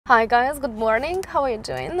Hi guys, good morning. How are you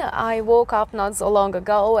doing? I woke up not so long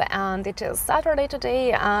ago and it is Saturday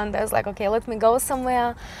today, and I was like, okay, let me go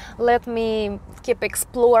somewhere. Let me keep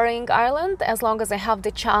exploring Ireland as long as I have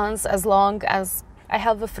the chance, as long as I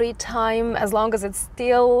have the free time, as long as it's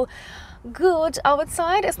still good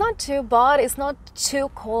outside. It's not too bad, it's not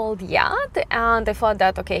too cold yet, and I thought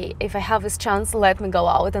that okay, if I have this chance, let me go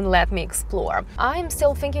out and let me explore. I'm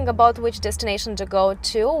still thinking about which destination to go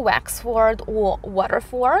to, Wexford or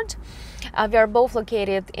Waterford. We are both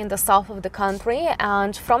located in the south of the country,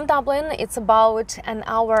 and from Dublin it's about an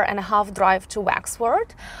hour and a half drive to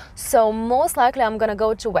Wexford, so most likely I'm gonna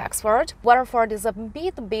go to Wexford. Waterford is a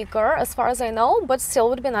bit bigger as far as I know, but still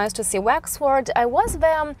would be nice to see Wexford. I was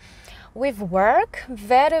there with work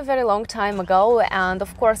very long time ago, and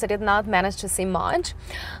of course I did not manage to see much.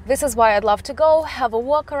 This is why I'd love to go have a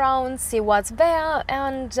walk around, see what's there,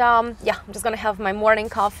 and yeah, I'm just gonna have my morning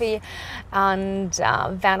coffee, and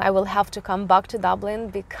then I will have to come back to Dublin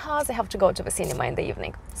because I have to go to the cinema in the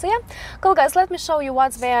evening. So yeah, cool guys, let me show you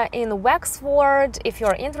what's there in Wexford. If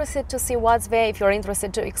you're interested to see what's there, if you're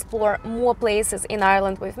interested to explore more places in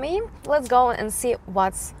Ireland with me, let's go and see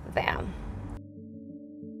what's there.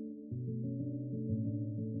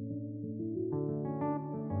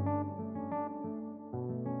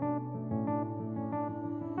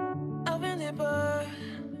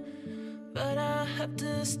 But I have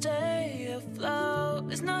to stay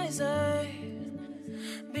afloat. It's not easy.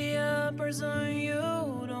 Be a person you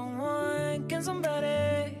don't want. Can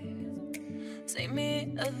somebody take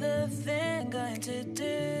me other thing going to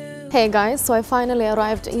do? Hey guys, so I finally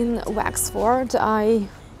arrived in Wexford. I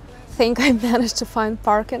think I managed to find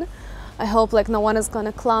parking. I hope like no one is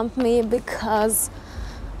gonna clump me, because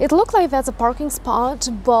it looked like that's a parking spot,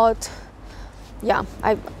 but yeah,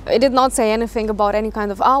 I did not say anything about any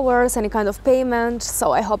kind of hours, any kind of payment,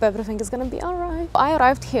 so I hope everything is gonna be alright. I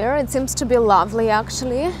arrived here, it seems to be lovely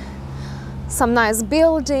actually. Some nice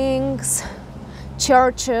buildings,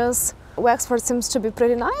 churches. Wexford seems to be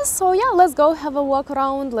pretty nice, so yeah, let's go have a walk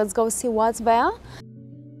around, let's go see what's there.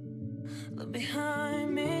 Look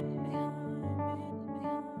behind me.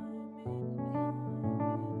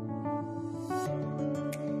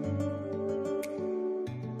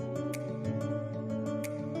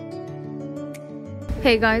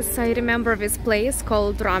 Hey guys, I remember this place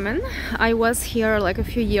called Ramen. I was here like a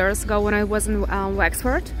few years ago when I was in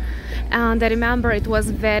Wexford, and I remember it was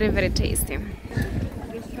very tasty.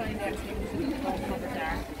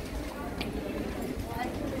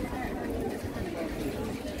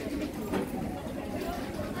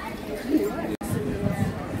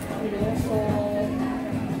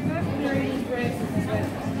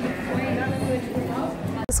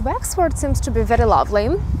 This Wexford seems to be very lovely.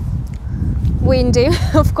 Windy,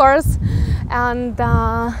 of course, and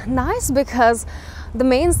nice because the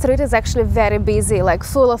main street is actually very busy, like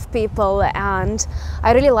full of people, and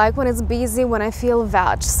I really like when it's busy, when I feel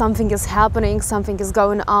that something is happening, something is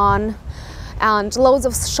going on, and loads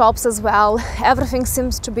of shops as well. Everything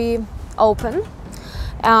seems to be open,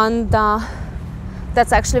 and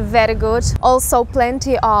that's actually very good. Also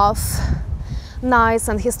plenty of nice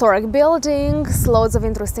and historic buildings, loads of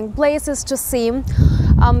interesting places to see.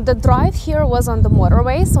 The drive here was on the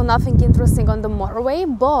motorway, so nothing interesting on the motorway,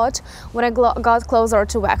 but when I got closer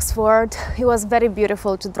to Wexford, it was very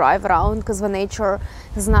beautiful to drive around because the nature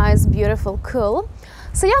is nice, beautiful, cool.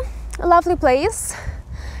 So yeah, a lovely place.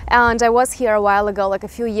 And I was here a while ago, like a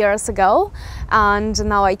few years ago, and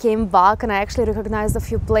now I came back and I actually recognized a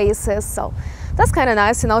few places, so that's kind of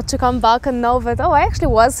nice, you know, to come back and know that, oh, I actually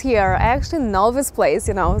was here, I actually know this place,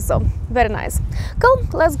 you know, so very nice. Cool,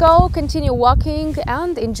 let's go, continue walking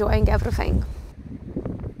and enjoying everything.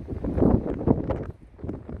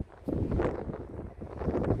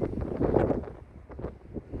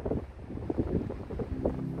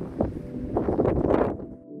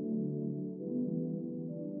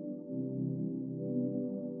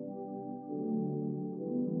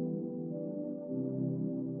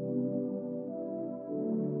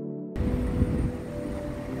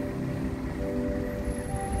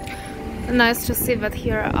 Nice to see that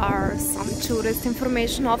here are some tourist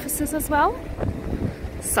information offices as well.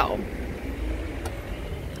 So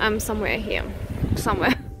I'm somewhere here,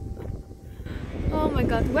 somewhere. Oh my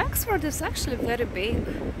god, Wexford is actually very big.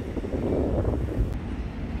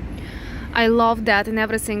 I love that in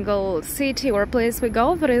every single city or place we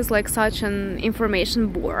go there is like such an information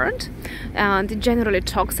board, and it generally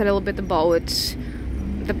talks a little bit about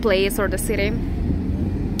the place or the city.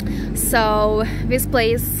 So this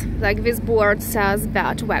place, like this board says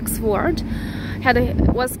that Wexford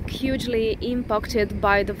was hugely impacted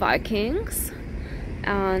by the Vikings,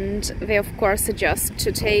 and we of course suggest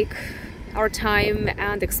to take our time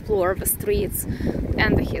and explore the streets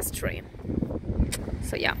and the history.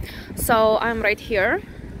 So yeah, so I'm right here.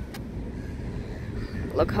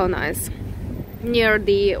 Look how nice, near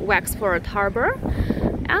the Wexford harbor,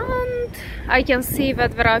 and I can see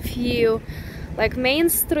that there are a few like main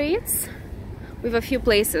streets with a few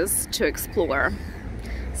places to explore.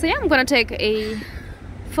 So yeah, I'm gonna take a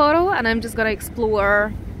photo and I'm just gonna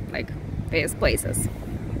explore like these places.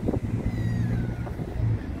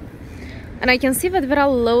 And I can see that there are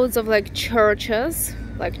loads of like churches,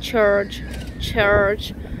 like church,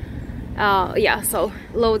 yeah, so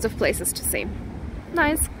loads of places to see.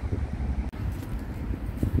 Nice.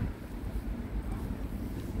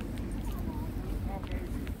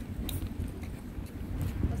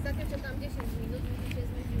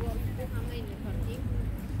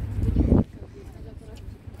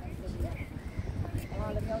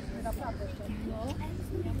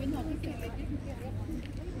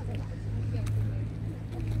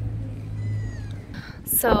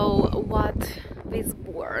 So what this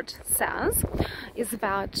board says is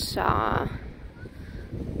that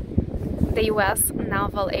the US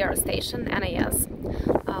Naval Air Station, NAS,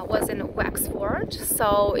 was in Wexford.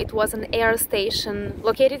 So it was an air station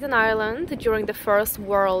located in Ireland during the First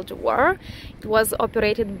World War. It was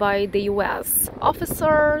operated by the US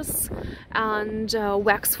officers, and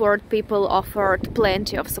Wexford people offered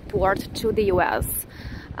plenty of support to the US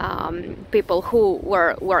people who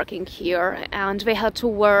were working here, and they had to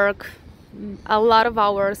work a lot of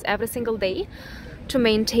hours every single day to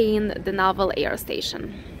maintain the naval air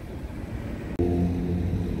station.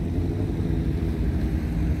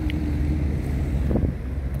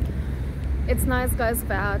 It's nice, guys,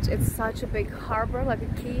 that it's such a big harbor, like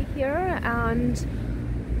a quay here, and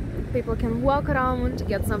people can walk around,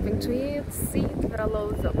 get something to eat, sit. There are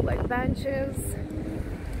loads of like benches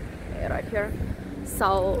right here.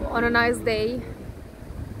 So on a nice day,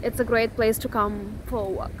 it's a great place to come for a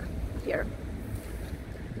walk here.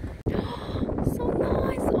 So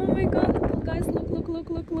nice! Oh my god, guys,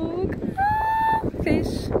 look! Ah,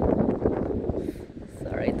 fish.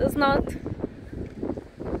 Sorry, it does not.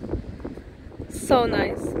 So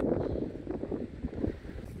nice.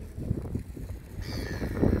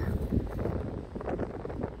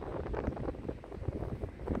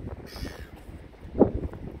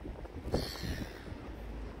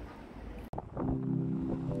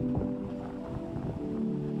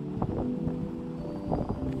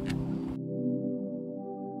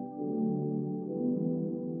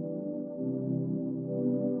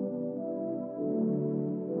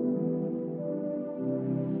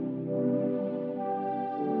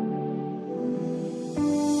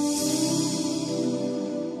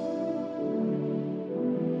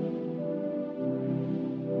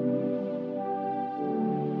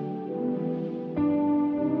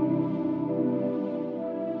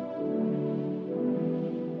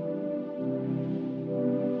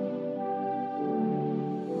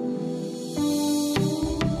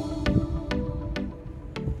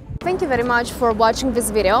 Thank you very much for watching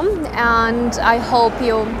this video, and I hope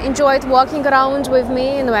you enjoyed walking around with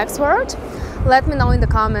me in Wexford. Let me know in the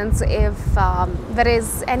comments if there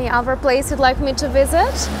is any other place you'd like me to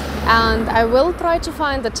visit, and I will try to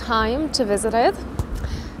find the time to visit it.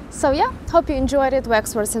 So yeah, hope you enjoyed it.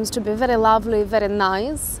 Wexford seems to be very lovely, very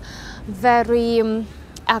nice, very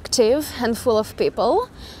active and full of people,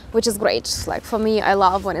 which is great. Like for me, I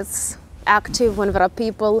love when it's active, when there are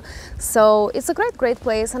people. So it's a great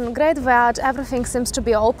place, and great that everything seems to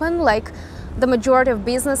be open. Like the majority of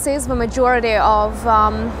businesses, the majority of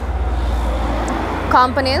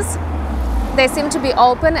companies, they seem to be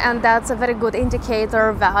open, and that's a very good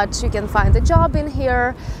indicator that you can find a job in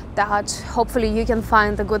here, that hopefully you can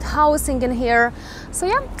find a good housing in here. So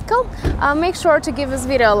yeah, cool. Make sure to give this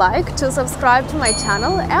video a like, to subscribe to my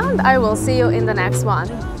channel, and I will see you in the next one.